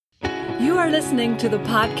are listening to the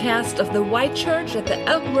podcast of the White Church at the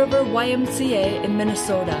Elk River YMCA in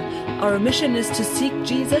Minnesota. Our mission is to seek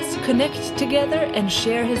Jesus, connect together, and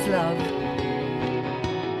share his love.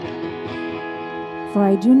 For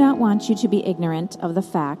I do not want you to be ignorant of the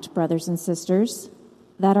fact, brothers and sisters,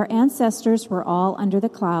 that our ancestors were all under the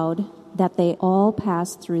cloud, that they all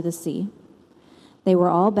passed through the sea. They were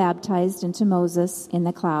all baptized into Moses in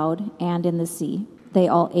the cloud and in the sea. They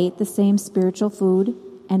all ate the same spiritual food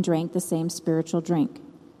and drank the same spiritual drink.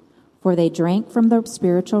 For they drank from the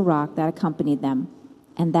spiritual rock that accompanied them,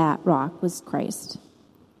 and that rock was Christ.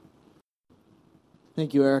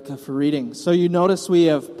 Thank you, Erica, for reading. So you notice we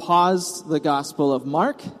have paused the Gospel of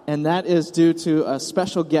Mark, and that is due to a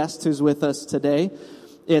special guest who's with us today.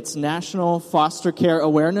 It's National Foster Care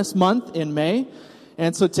Awareness Month in May,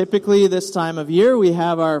 and so typically this time of year we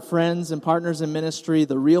have our friends and partners in ministry,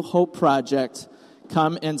 the Real Hope Project,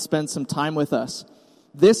 come and spend some time with us.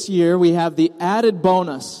 This year we have the added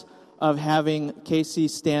bonus of having Casey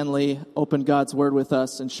Stanley open God's Word with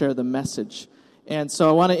us and share the message. And so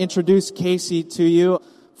I want to introduce Casey to you,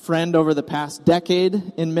 friend over the past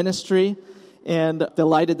decade in ministry, and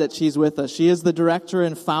delighted that she's with us. She is the director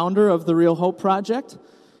and founder of the Real Hope Project.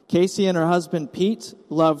 Casey and her husband Pete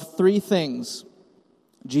love three things: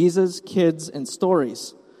 Jesus, kids, and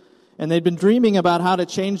stories. And they'd been dreaming about how to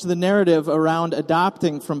change the narrative around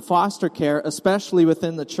adopting from foster care, especially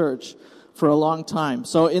within the church, for a long time.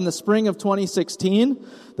 So in the spring of 2016,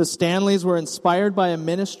 the Stanleys were inspired by a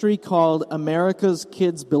ministry called America's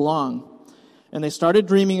Kids Belong. And they started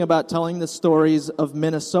dreaming about telling the stories of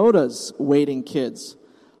Minnesota's waiting kids.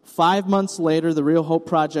 5 months later, the Real Hope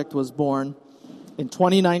Project was born. In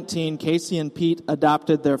 2019, Casey and Pete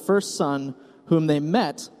adopted their first son, whom they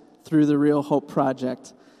met through the Real Hope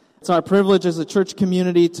Project. It's our privilege as a church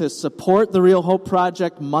community to support the Real Hope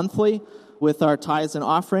Project monthly with our tithes and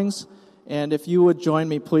offerings. And if you would join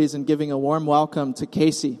me, please, in giving a warm welcome to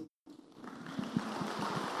Casey.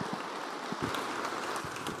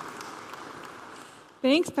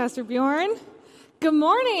 Thanks, Pastor Bjorn. Good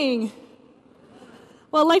morning.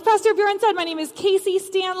 Well, like Pastor Bjorn said, my name is Casey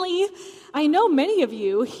Stanley. I know many of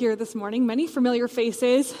you here this morning, many familiar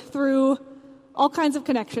faces through all kinds of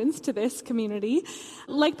connections to this community.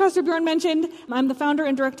 Like Pastor Bjorn mentioned, I'm the founder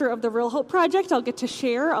and director of the Real Hope Project. I'll get to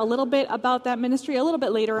share a little bit about that ministry a little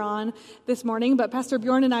bit later on this morning, but Pastor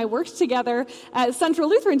Bjorn and I worked together at Central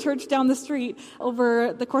Lutheran Church down the street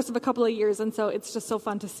over the course of a couple of years, and so it's just so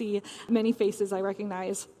fun to see many faces I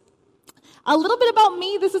recognize. A little bit about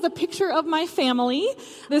me. This is a picture of my family.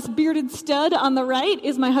 This bearded stud on the right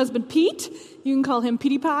is my husband, Pete. You can call him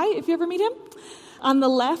Petey Pie if you ever meet him. On the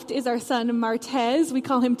left is our son, Martez. We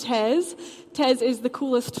call him Tez. Tez is the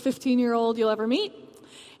coolest 15-year-old you'll ever meet.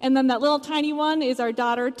 And then that little tiny one is our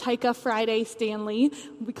daughter, Tyka Friday Stanley.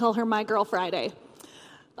 We call her My Girl Friday.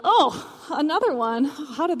 Oh, another one.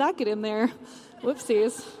 How did that get in there?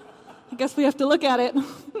 Whoopsies. I guess we have to look at it.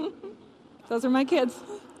 Those are my kids.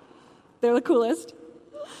 They're the coolest.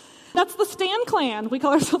 That's the Stan clan. We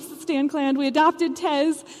call ourselves the Stan clan. We adopted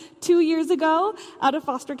Tez 2 years ago out of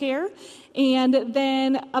foster care. And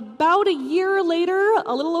then about a year later,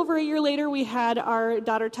 a little over a year later, we had our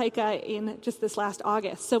daughter Tyka in just this last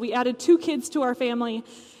August. So we added 2 kids to our family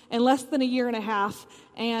in less than a year and a half.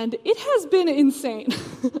 And it has been insane.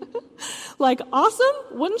 Like awesome,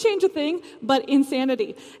 wouldn't change a thing, but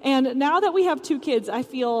insanity. And now that we have 2 kids, I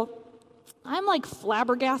feel I'm like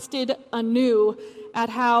flabbergasted anew at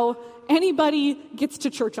how anybody gets to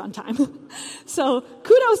church on time. So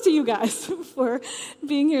kudos to you guys for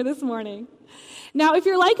being here this morning. Now, if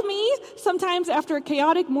you're like me, sometimes after a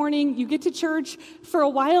chaotic morning, you get to church for a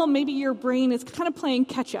while, maybe your brain is kind of playing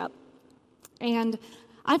catch up. And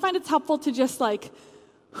I find it's helpful to just kind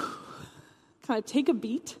of take a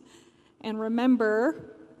beat and remember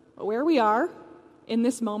where we are in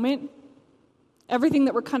this moment, everything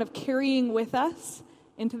that we're kind of carrying with us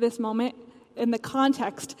into this moment, in the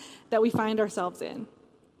context that we find ourselves in.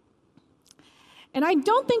 And I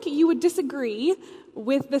don't think you would disagree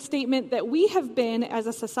with the statement that we have been, as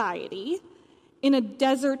a society, in a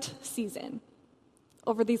desert season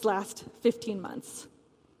over these last 15 months.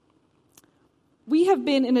 We have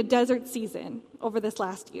been in a desert season over this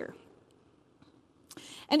last year.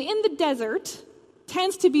 And in the desert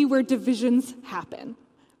tends to be where divisions happen.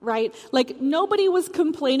 Right? Like nobody was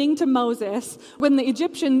complaining to Moses when the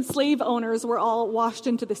Egyptian slave owners were all washed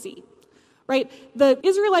into the sea. Right? The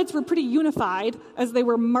Israelites were pretty unified as they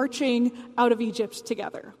were marching out of Egypt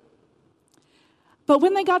together. But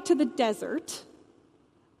when they got to the desert,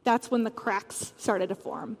 that's when the cracks started to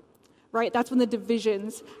form. Right? That's when the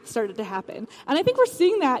divisions started to happen. And I think we're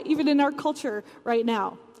seeing that even in our culture right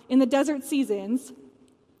now. in the desert seasons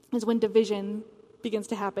is when division begins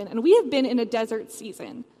to happen. And we have been in a desert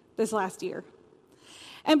season this last year.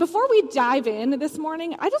 And before we dive in this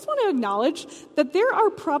morning, I just want to acknowledge that there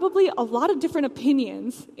are probably a lot of different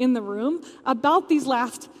opinions in the room about these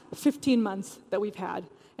last 15 months that we've had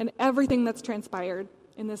and everything that's transpired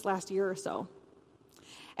in this last year or so.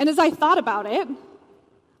 And as I thought about it,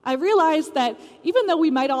 I realized that even though we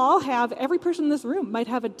might all have, every person in this room might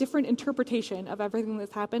have a different interpretation of everything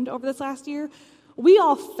that's happened over this last year, we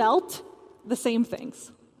all felt the same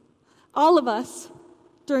things. All of us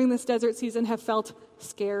during this desert season have felt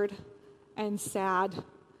scared and sad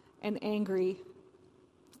and angry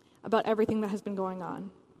about everything that has been going on.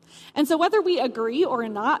 And so whether we agree or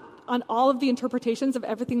not on all of the interpretations of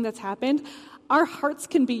everything that's happened, our hearts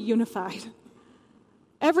can be unified.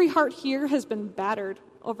 Every heart here has been battered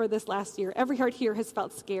over this last year. Every heart here has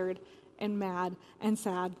felt scared and mad and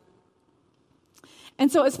sad.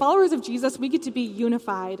 And so as followers of Jesus, we get to be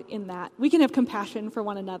unified in that. We can have compassion for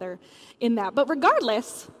one another in that. But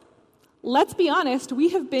regardless, let's be honest, we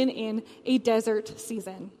have been in a desert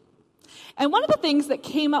season. And one of the things that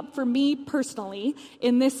came up for me personally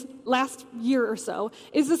in this last year or so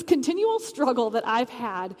is this continual struggle that I've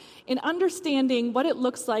had in understanding what it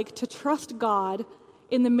looks like to trust God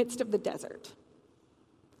in the midst of the desert.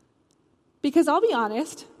 Because I'll be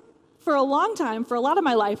honest, for a long time, for a lot of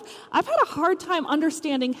my life, I've had a hard time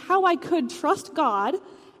understanding how I could trust God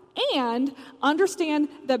and understand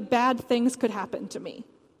that bad things could happen to me.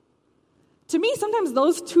 To me, sometimes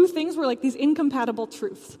those two things were like these incompatible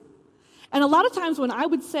truths. And a lot of times when I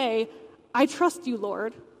would say, I trust you,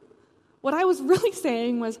 Lord, what I was really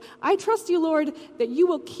saying was, I trust you, Lord, that you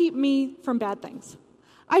will keep me from bad things.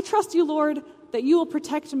 I trust you, Lord, that you will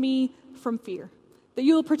protect me from fear, that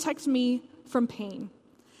you will protect me from pain,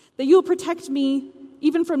 that you will protect me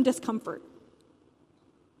even from discomfort.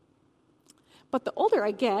 But the older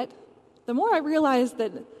I get, the more I realize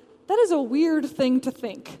that that is a weird thing to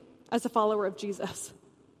think as a follower of Jesus.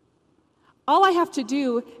 All I have to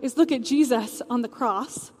do is look at Jesus on the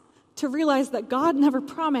cross to realize that God never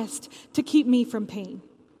promised to keep me from pain.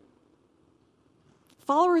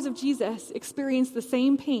 Followers of Jesus experience the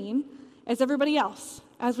same pain as everybody else,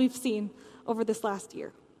 as we've seen over this last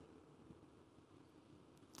year.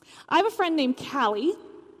 I have a friend named Callie.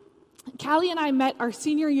 Callie and I met our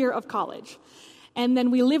senior year of college, and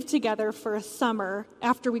then we lived together for a summer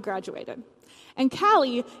after we graduated. And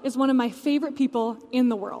Callie is one of my favorite people in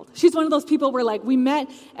the world. She's one of those people where we met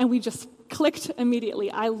and we just clicked immediately.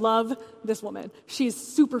 I love this woman. She's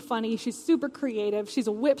super funny. She's super creative. She's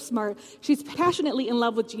whip smart. She's passionately in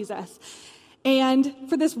love with Jesus. And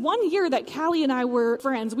for this 1 year that Callie and I were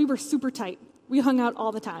friends, we were super tight. We hung out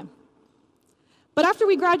all the time. But after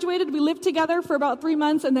we graduated, we lived together for about 3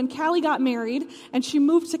 months, and then Callie got married, and she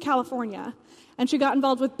moved to California, and she got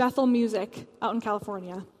involved with Bethel Music out in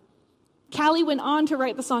California. Callie went on to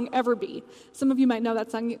write the song Ever Be. Some of you might know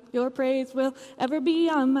that song, Your praise will ever be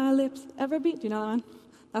on my lips, ever be. Do you know that one?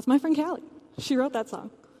 That's my friend Callie. She wrote that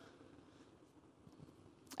song.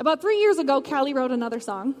 About 3 years ago, Callie wrote another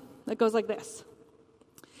song that goes like this.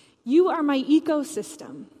 You are my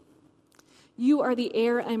ecosystem. You are the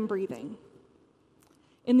air I'm breathing.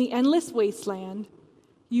 In the endless wasteland,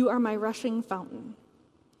 you are my rushing fountain.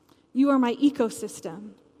 You are my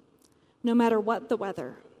ecosystem, no matter what the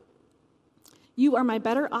weather. You are my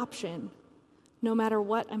better option, no matter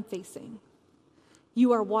what I'm facing.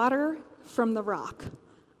 You are water from the rock,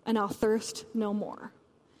 and I'll thirst no more.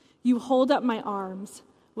 You hold up my arms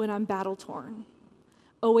when I'm battle-torn.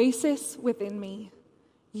 Oasis within me.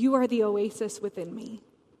 You are the oasis within me.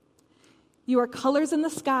 You are colors in the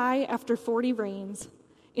sky after 40 rains.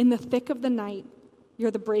 In the thick of the night, you're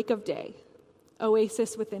the break of day.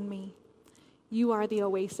 Oasis within me. You are the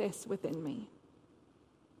oasis within me.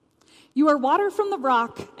 You are water from the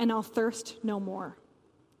rock, and I'll thirst no more.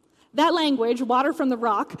 That language, water from the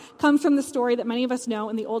rock, comes from the story that many of us know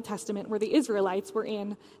in the Old Testament where the Israelites were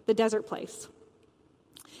in the desert place.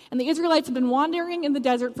 And the Israelites had been wandering in the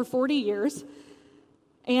desert for 40 years.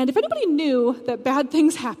 And if anybody knew that bad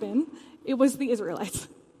things happen, it was the Israelites.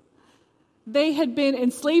 They had been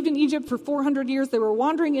enslaved in Egypt for 400 years. They were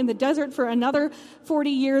wandering in the desert for another 40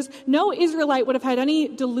 years. No Israelite would have had any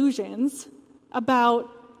delusions about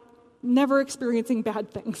never experiencing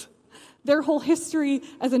bad things. Their whole history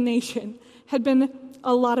as a nation had been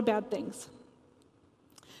a lot of bad things.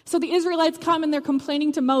 So the Israelites come and they're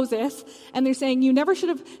complaining to Moses, and they're saying, you never should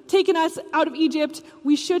have taken us out of Egypt.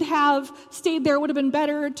 We should have stayed there. It would have been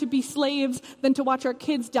better to be slaves than to watch our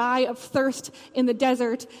kids die of thirst in the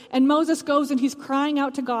desert. And Moses goes and he's crying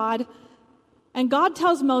out to God. And God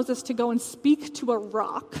tells Moses to go and speak to a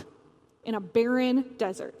rock in a barren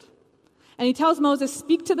desert. And he tells Moses,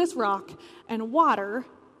 speak to this rock, and water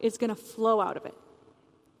is going to flow out of it.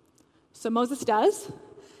 So Moses does.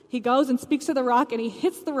 He goes and speaks to the rock, and he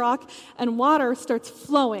hits the rock, and water starts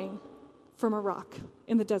flowing from a rock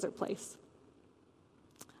in the desert place.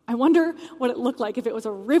 I wonder what it looked like if it was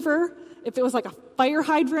a river, if it was like a fire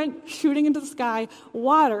hydrant shooting into the sky.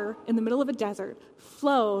 Water in the middle of a desert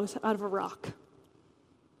flows out of a rock.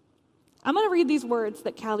 I'm going to read these words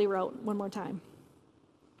that Callie wrote one more time.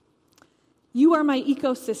 You are my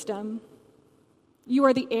ecosystem. You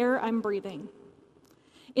are the air I'm breathing.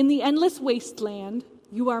 In the endless wasteland,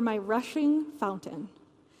 you are my rushing fountain.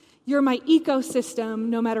 You're my ecosystem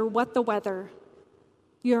no matter what the weather.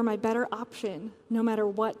 You're my better option no matter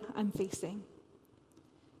what I'm facing.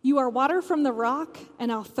 You are water from the rock,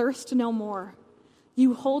 and I'll thirst no more.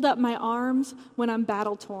 You hold up my arms when I'm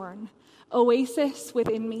battle-torn. Oasis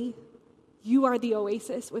within me. You are the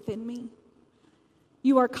oasis within me.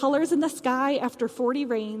 You are colors in the sky after 40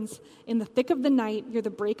 rains. In the thick of the night, you're the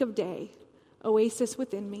break of day. Oasis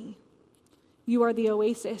within me. You are the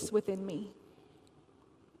oasis within me.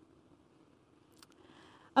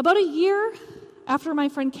 About a year after my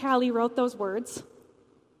friend Callie wrote those words,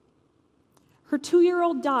 her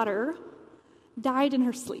 2-year-old daughter died in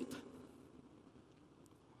her sleep.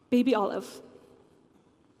 Baby Olive.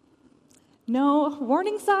 No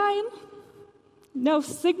warning sign, no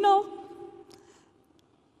signal.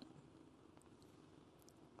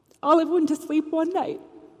 Olive went to sleep one night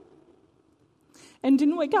and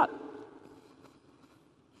didn't wake up.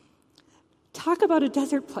 Talk about a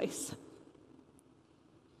desert place.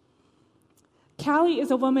 Callie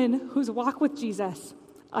is a woman whose walk with Jesus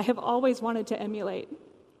I have always wanted to emulate.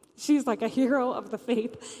 She's like a hero of the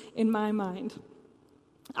faith in my mind.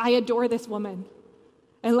 I adore this woman.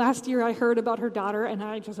 And last year I heard about her daughter and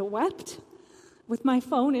I just wept with my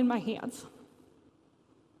phone in my hands.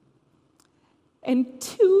 And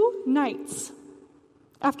 2 nights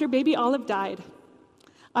after baby Olive died,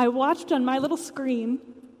 I watched on my little screen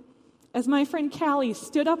as my friend Callie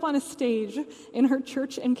stood up on a stage in her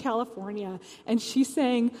church in California, and she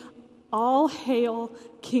sang, "All hail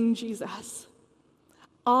King Jesus.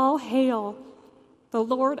 All hail the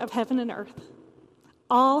Lord of heaven and earth.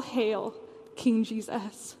 All hail King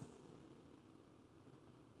Jesus."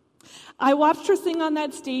 I watched her sing on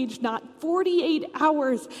that stage not 48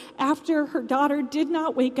 hours after her daughter did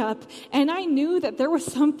not wake up, and I knew that there was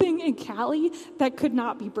something in Callie that could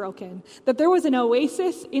not be broken, that there was an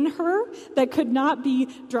oasis in her that could not be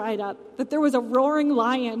dried up, that there was a roaring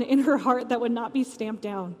lion in her heart that would not be stamped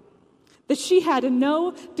down, that she had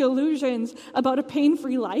no delusions about a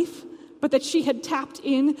pain-free life, but that she had tapped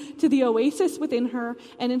in to the oasis within her,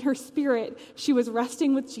 and in her spirit, she was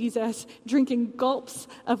resting with Jesus, drinking gulps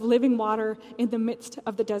of living water in the midst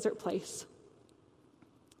of the desert place.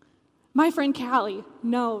 My friend Callie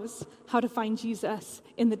knows how to find Jesus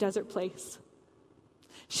in the desert place.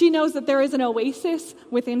 She knows that there is an oasis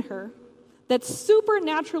within her that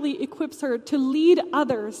supernaturally equips her to lead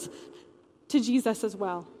others to Jesus as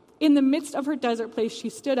well. In the midst of her desert place, she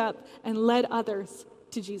stood up and led others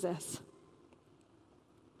to Jesus.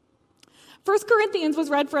 1 Corinthians was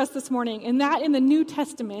read for us this morning, and that in the New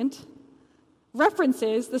Testament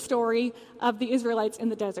references the story of the Israelites in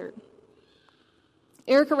the desert.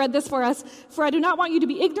 Erica read this for us. "For I do not want you to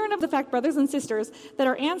be ignorant of the fact, brothers and sisters, that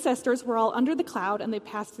our ancestors were all under the cloud and they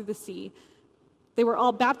passed through the sea. They were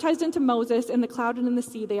all baptized into Moses in the cloud and in the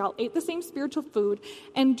sea. They all ate the same spiritual food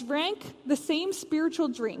and drank the same spiritual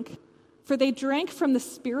drink, for they drank from the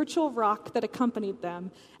spiritual rock that accompanied them,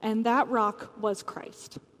 and that rock was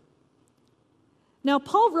Christ." Now,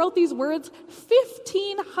 Paul wrote these words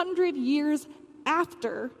 1,500 years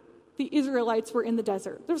after the Israelites were in the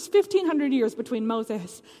desert. There was 1,500 years between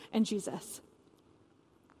Moses and Jesus.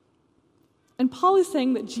 And Paul is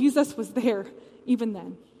saying that Jesus was there even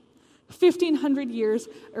then, 1,500 years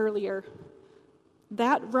earlier.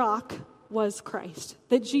 That rock was Christ,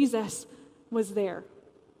 that Jesus was there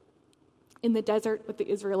in the desert with the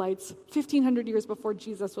Israelites 1,500 years before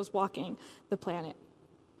Jesus was walking the planet.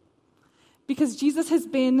 Because Jesus has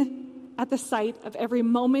been at the site of every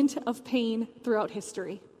moment of pain throughout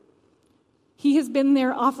history. He has been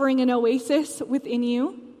there offering an oasis within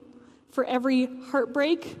you for every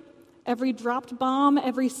heartbreak, every dropped bomb,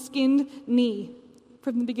 every skinned knee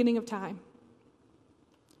from the beginning of time.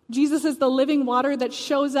 Jesus is the living water that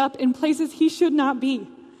shows up in places he should not be.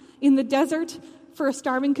 In the desert for a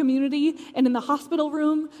starving community, and in the hospital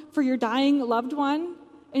room for your dying loved one.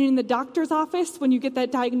 and in the doctor's office when you get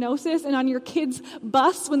that diagnosis, and on your kid's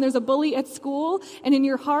bus when there's a bully at school, and in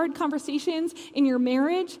your hard conversations in your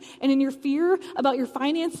marriage, and in your fear about your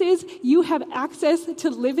finances, you have access to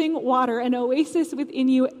living water, an oasis within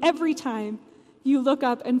you every time you look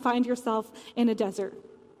up and find yourself in a desert.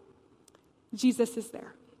 Jesus is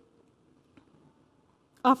there,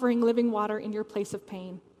 offering living water in your place of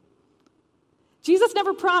pain. Jesus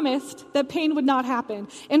never promised that pain would not happen.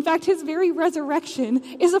 In fact, his very resurrection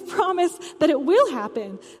is a promise that it will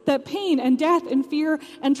happen, that pain and death and fear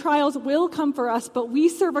and trials will come for us, but we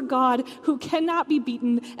serve a God who cannot be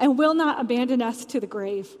beaten and will not abandon us to the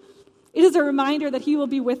grave. It is a reminder that he will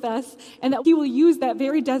be with us and that he will use that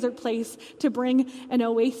very desert place to bring an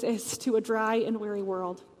oasis to a dry and weary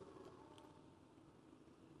world.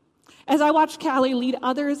 As I watched Callie lead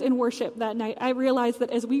others in worship that night, I realized that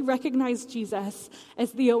as we recognize Jesus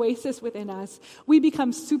as the oasis within us, we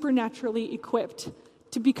become supernaturally equipped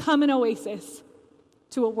to become an oasis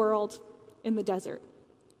to a world in the desert.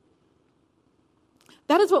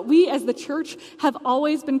 That is what we as the church have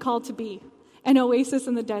always been called to be, an oasis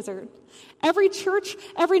in the desert. Every church,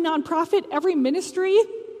 every nonprofit, every ministry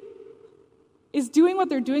is doing what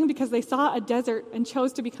they're doing because they saw a desert and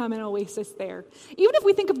chose to become an oasis there. Even if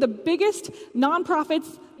we think of the biggest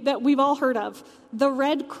nonprofits that we've all heard of, the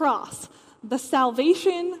Red Cross, the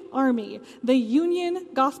Salvation Army, the Union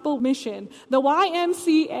Gospel Mission, the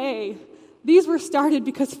YMCA, these were started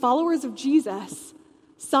because followers of Jesus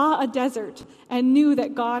saw a desert and knew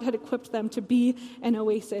that God had equipped them to be an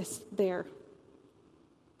oasis there.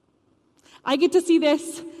 I get to see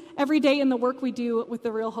this every day in the work we do with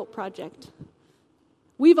the Real Hope Project.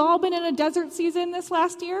 We've all been in a desert season this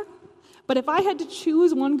last year, but if I had to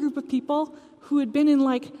choose one group of people who had been in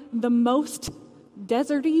like the most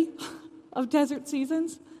deserty of desert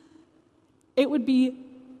seasons, it would be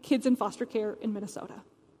kids in foster care in Minnesota.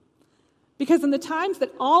 Because in the times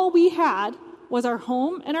that all we had was our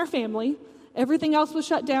home and our family, everything else was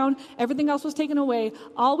shut down, everything else was taken away,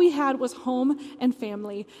 all we had was home and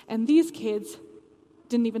family, and these kids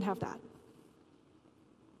didn't even have that.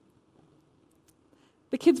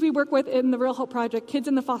 The kids we work with in the Real Hope Project, kids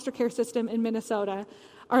in the foster care system in Minnesota,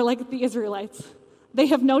 are like the Israelites. They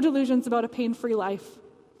have no delusions about a pain-free life.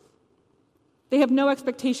 They have no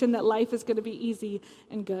expectation that life is going to be easy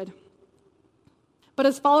and good. But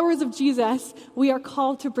as followers of Jesus, we are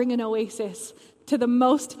called to bring an oasis to the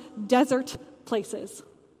most desert places.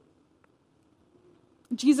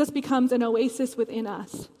 Jesus becomes an oasis within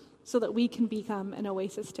us so that we can become an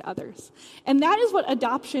oasis to others. And that is what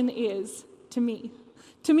adoption is to me.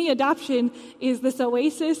 To me, adoption is this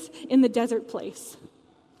oasis in the desert place.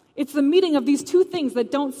 It's the meeting of these two things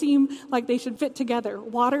that don't seem like they should fit together,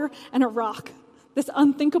 water and a rock. This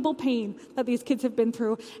unthinkable pain that these kids have been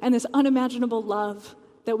through and this unimaginable love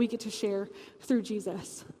that we get to share through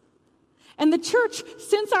Jesus. And the church,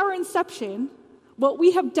 since our inception, what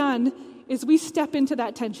we have done is we step into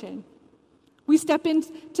that tension. We step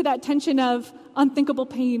into that tension of unthinkable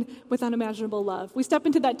pain with unimaginable love. We step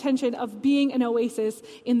into that tension of being an oasis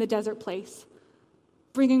in the desert place,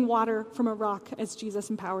 bringing water from a rock as Jesus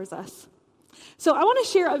empowers us. So I want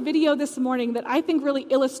to share a video this morning that I think really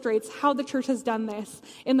illustrates how the church has done this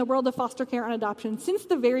in the world of foster care and adoption since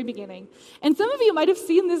the very beginning. And some of you might have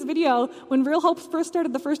seen this video when Real Hope first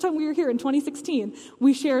started the first time we were here in 2016.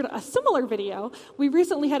 We shared a similar video. We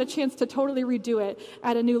recently had a chance to totally redo it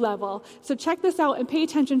at a new level. So check this out and pay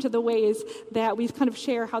attention to the ways that we kind of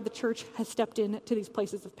share how the church has stepped into these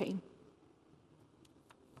places of pain.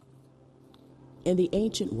 In the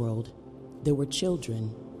ancient world, there were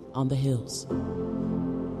children on the hills.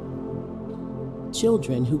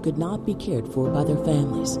 Children who could not be cared for by their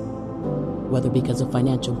families, whether because of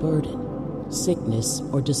financial burden, sickness,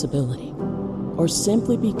 or disability, or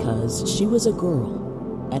simply because she was a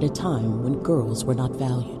girl at a time when girls were not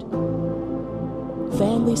valued.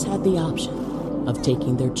 Families had the option of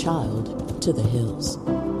taking their child to the hills.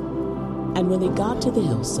 And when they got to the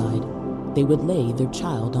hillside, they would lay their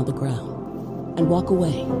child on the ground and walk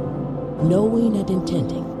away, knowing and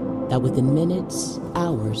intending that within minutes,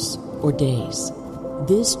 hours, or days,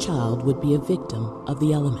 this child would be a victim of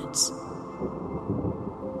the elements.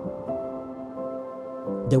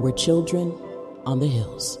 There were children on the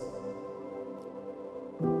hills.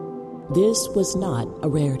 This was not a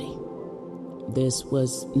rarity. This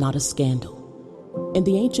was not a scandal. In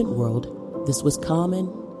the ancient world, this was common,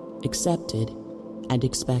 accepted, and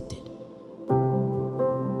expected.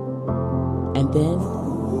 And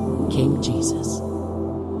then came Jesus.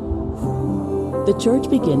 The church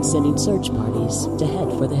began sending search parties to head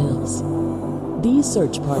for the hills. These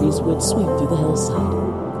search parties would sweep through the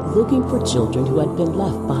hillside, looking for children who had been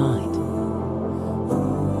left behind.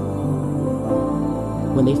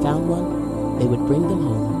 When they found one, they would bring them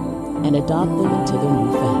home and adopt them into their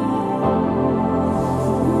new family.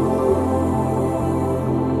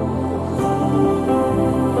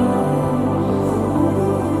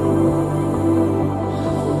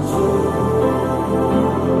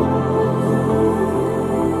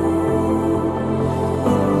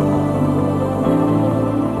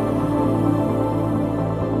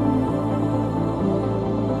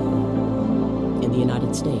 In the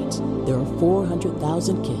United States, there are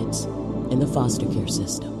 400,000 kids in the foster care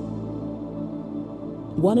system.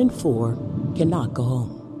 1 in 4 cannot go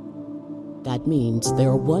home. That means there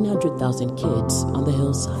are 100,000 kids on the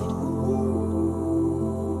hillside.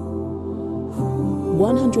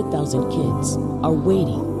 100,000 kids are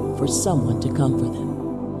waiting for someone to come for them.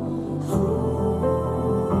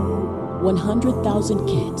 100,000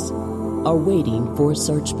 kids are waiting for a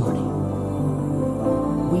search party.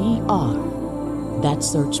 We are that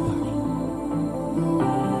search party.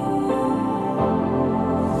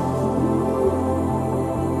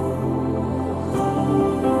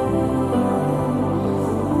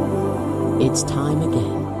 It's time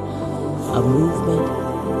again. A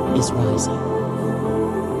movement is rising.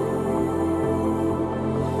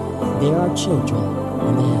 There are children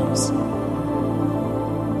on the hills.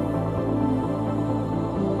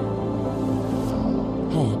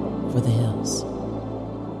 Head for the hills.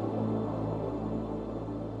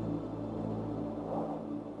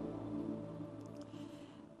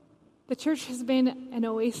 The church has been an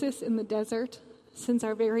oasis in the desert since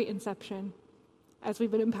our very inception, as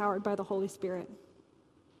we've been empowered by the Holy Spirit.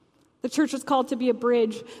 The church is called to be a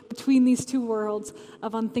bridge between these two worlds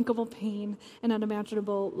of unthinkable pain and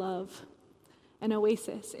unimaginable love, an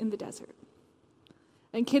oasis in the desert.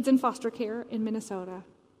 And kids in foster care in Minnesota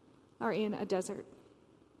are in a desert.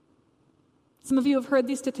 Some of you have heard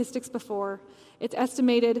these statistics before. It's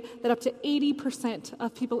estimated that up to 80%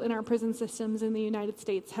 of people in our prison systems in the United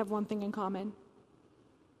States have one thing in common.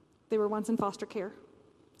 They were once in foster care.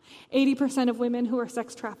 80% of women who are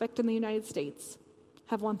sex trafficked in the United States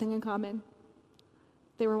have one thing in common.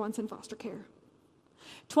 They were once in foster care.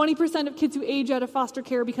 20% of kids who age out of foster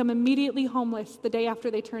care become immediately homeless the day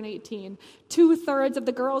after they turn 18. 2/3 of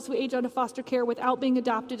the girls who age out of foster care without being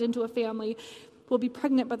adopted into a family will be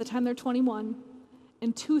pregnant by the time they're 21,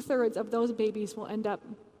 and 2/3 of those babies will end up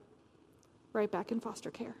right back in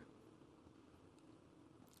foster care.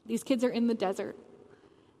 These kids are in the desert,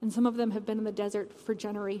 and some of them have been in the desert for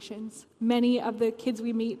generations. Many of the kids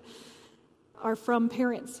we meet are from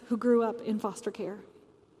parents who grew up in foster care.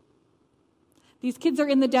 These kids are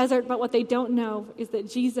in the desert, but what they don't know is that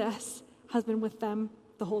Jesus has been with them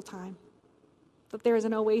the whole time, that there is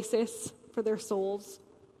an oasis for their souls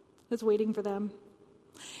that's waiting for them.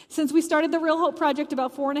 Since we started the Real Hope Project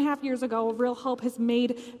about 4.5 years ago, Real Hope has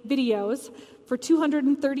made videos for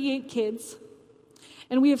 238 kids,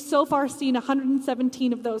 and we have so far seen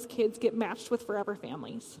 117 of those kids get matched with forever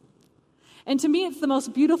families. And to me, it's the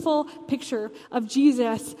most beautiful picture of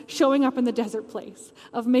Jesus showing up in the desert place,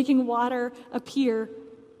 of making water appear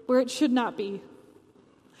where it should not be.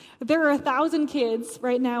 There are 1,000 kids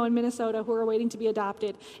right now in Minnesota who are waiting to be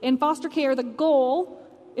adopted. In foster care, the goal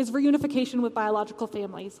is reunification with biological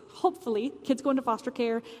families. Hopefully, kids go into foster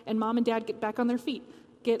care and mom and dad get back on their feet,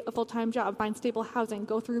 get a full-time job, find stable housing,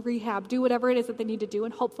 go through rehab, do whatever it is that they need to do,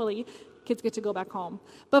 and hopefully kids get to go back home.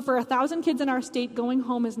 But for 1,000 kids in our state, going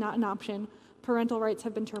home is not an option. Parental rights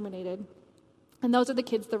have been terminated. And those are the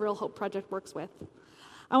kids the Real Hope Project works with.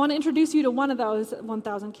 I want to introduce you to one of those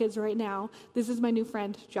 1,000 kids right now. This is my new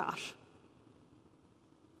friend, Josh.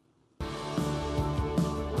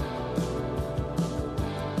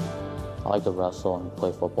 I like to wrestle and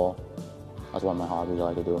play football. That's one of my hobbies I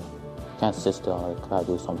like to do. Can't sit still, I gotta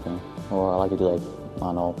do something. Or I like to do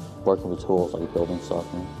working with tools, like building stuff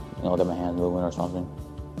and, get my hands moving or something.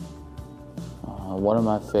 One of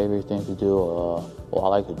my favorite things to do, I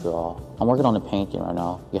like to draw. I'm working on a painting right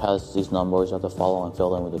now. It has these numbers you have to follow and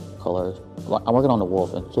fill in with the colors. I'm working on the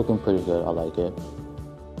wolf, and it's looking pretty good, I like it.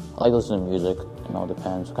 I like listening to music,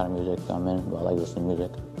 depends what kind of music I'm in, but I like listening to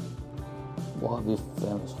music. What I'd be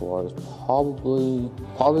famous for is probably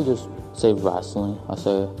just say wrestling. I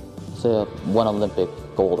say one Olympic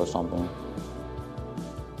gold or something.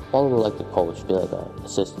 Probably like the coach, be like an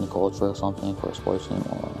assistant coach or something for a sports team,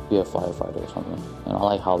 or be a firefighter or something. I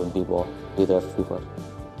like helping people, be there for people.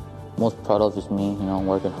 Most proud of is me,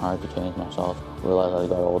 working hard to change myself. Realize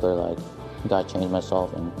as I got older, I gotta change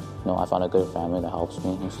myself, and I found a good family that helps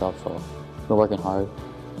me and stuff. So I've been working hard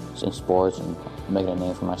in sports and making a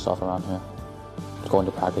name for myself around here. Going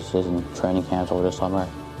to practices and training camps over the summer.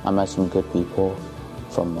 I met some good people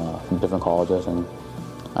from different colleges, and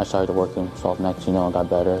I started working. So next, I got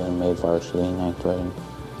better and made varsity in 9th grade.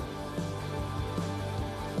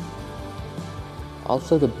 I'll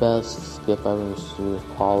say the best gift I ever received is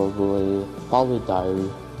probably diary.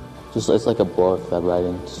 It's like a book that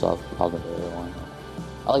writing stuff. Probably the favorite one.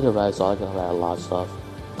 I like to write, so I like to write a lot of stuff.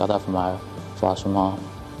 Got that from my foster mom.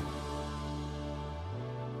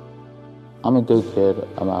 I'm a good kid.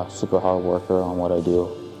 I'm a super hard worker on what I do.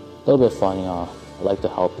 A little bit funny. I like to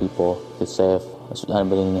help people. To say if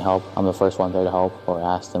anybody needs help, I'm the first one there to help or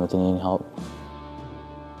ask them if they need help.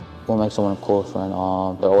 What makes someone a close friend?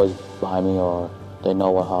 They're always behind me, or they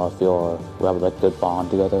know how I feel, or we have a good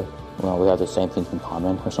bond together. We have the same things in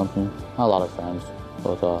common or something. I have a lot of friends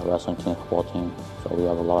with a wrestling team, football team, so we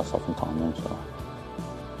have a lot of stuff in common. So.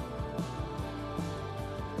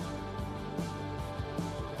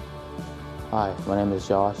 Hi, my name is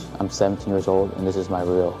Josh. I'm 17 years old, and this is my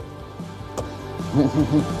reel.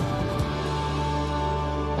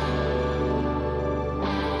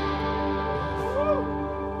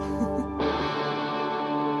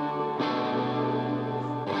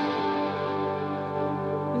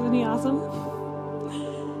 Isn't he awesome?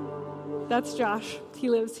 That's Josh. He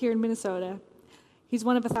lives here in Minnesota. He's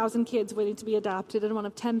one of 1,000 kids waiting to be adopted and one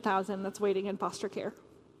of 10,000 that's waiting in foster care.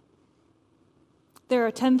 There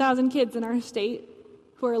are 10,000 kids in our state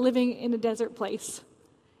who are living in a desert place,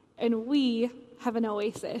 and we have an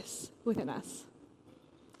oasis within us.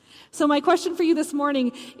 So my question for you this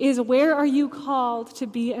morning is, where are you called to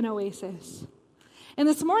be an oasis? And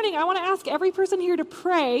this morning, I want to ask every person here to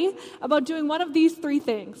pray about doing one of these 3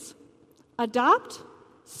 things: adopt,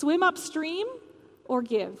 swim upstream, or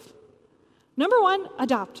give. Number 1,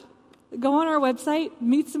 adopt. Go on our website,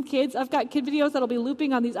 meet some kids. I've got kid videos that'll be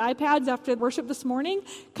looping on these iPads after worship this morning.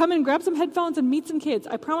 Come and grab some headphones and meet some kids.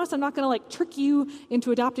 I promise I'm not going to trick you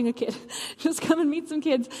into adopting a kid. Just come and meet some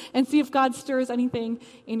kids and see if God stirs anything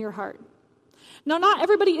in your heart. Now, not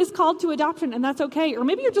everybody is called to adoption, and that's okay. Or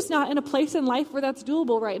maybe you're just not in a place in life where that's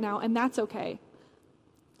doable right now, and that's okay.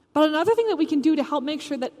 But another thing that we can do to help make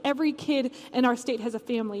sure that every kid in our state has a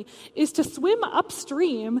family is to swim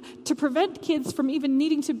upstream to prevent kids from even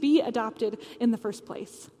needing to be adopted in the first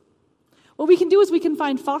place. What we can do is we can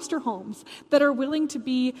find foster homes that are willing to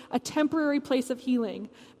be a temporary place of healing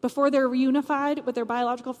before they're reunified with their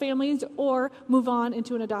biological families or move on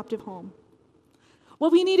into an adoptive home.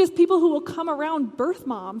 What we need is people who will come around birth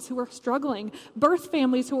moms who are struggling, birth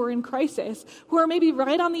families who are in crisis, who are maybe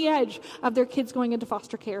right on the edge of their kids going into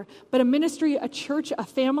foster care. But a ministry, a church, a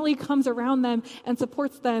family comes around them and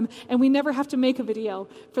supports them, and we never have to make a video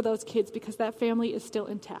for those kids because that family is still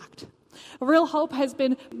intact. Real Hope has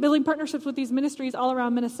been building partnerships with these ministries all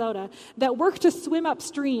around Minnesota that work to swim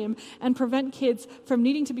upstream and prevent kids from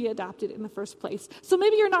needing to be adopted in the first place. So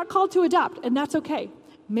maybe you're not called to adopt, and that's okay.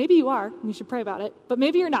 Maybe you are, and you should pray about it, but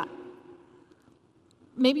maybe you're not.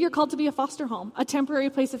 Maybe you're called to be a foster home, a temporary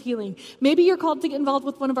place of healing. Maybe you're called to get involved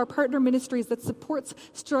with one of our partner ministries that supports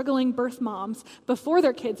struggling birth moms before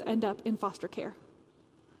their kids end up in foster care.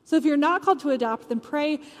 So if you're not called to adopt, then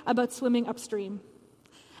pray about swimming upstream.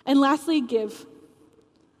 And lastly, give.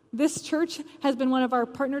 This church has been one of our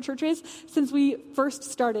partner churches since we first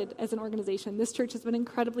started as an organization. This church has been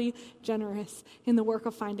incredibly generous in the work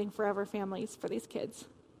of finding forever families for these kids.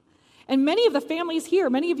 And many of the families here,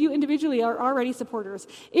 many of you individually are already supporters.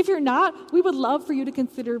 If you're not, we would love for you to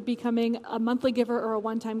consider becoming a monthly giver or a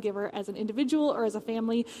one-time giver as an individual or as a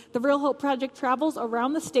family. The Real Hope Project travels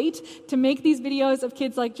around the state to make these videos of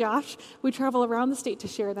kids like Josh. We travel around the state to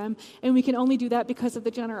share them, and we can only do that because of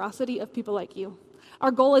the generosity of people like you.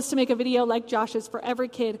 Our goal is to make a video like Josh's for every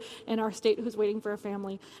kid in our state who's waiting for a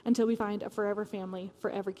family until we find a forever family for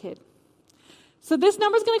every kid. So this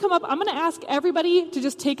number's going to come up. I'm going to ask everybody to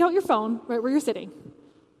just take out your phone right where you're sitting.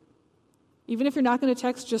 Even if you're not going to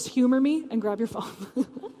text, just humor me and grab your phone.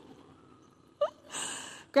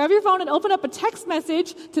 Grab your phone and open up a text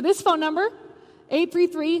message to this phone number,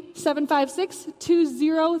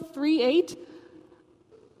 833-756-2038.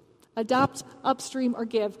 Adopt, upstream, or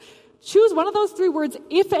give. Choose one of those 3 words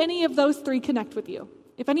if any of those 3 connect with you.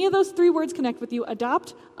 If any of those 3 words connect with you,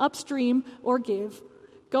 adopt, upstream, or give.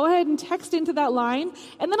 Go ahead and text into that line,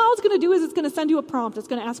 and then all it's going to do is it's going to send you a prompt. It's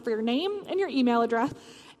going to ask for your name and your email address,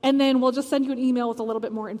 and then we'll just send you an email with a little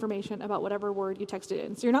bit more information about whatever word you texted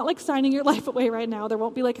in. So you're not signing your life away right now. There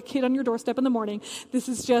won't be a kid on your doorstep in the morning. This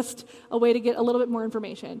is just a way to get a little bit more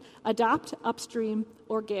information. Adopt, upstream,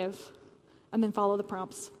 or give, and then follow the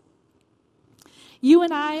prompts. You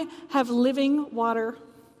and I have living water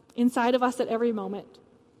inside of us at every moment.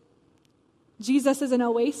 Jesus is an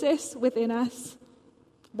oasis within us,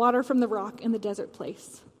 water from the rock in the desert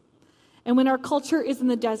place. And when our culture is in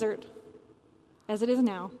the desert, as it is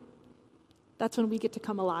now, that's when we get to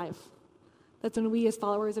come alive. That's when we, as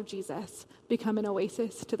followers of Jesus, become an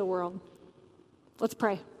oasis to the world. Let's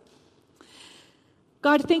pray.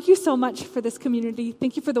 God, thank you so much for this community.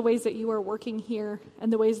 Thank you for the ways that you are working here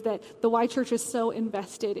and the ways that the Y Church is so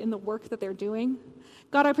invested in the work that they're doing.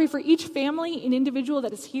 God, I pray for each family and individual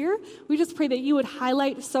that is here. We just pray that you would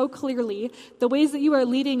highlight so clearly the ways that you are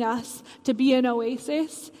leading us to be an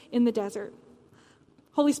oasis in the desert.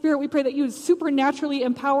 Holy Spirit, we pray that you would supernaturally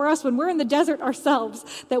empower us when we're in the desert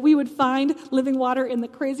ourselves, that we would find living water in the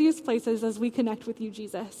craziest places as we connect with you,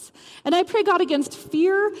 Jesus. And I pray, God, against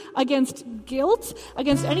fear, against guilt,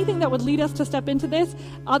 against anything that would lead us to step into this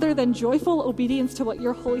other than joyful obedience to what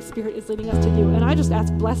your Holy Spirit is leading us to do. And I just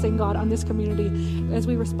ask blessing, God, on this community as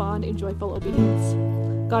we respond in joyful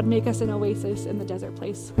obedience. God, make us an oasis in the desert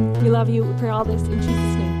place. We love you. We pray all this in Jesus'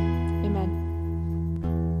 name. Amen.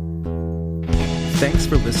 Thanks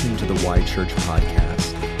for listening to the Y Church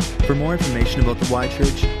podcast. For more information about the Y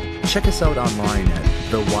Church, check us out online at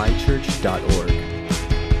theychurch.org.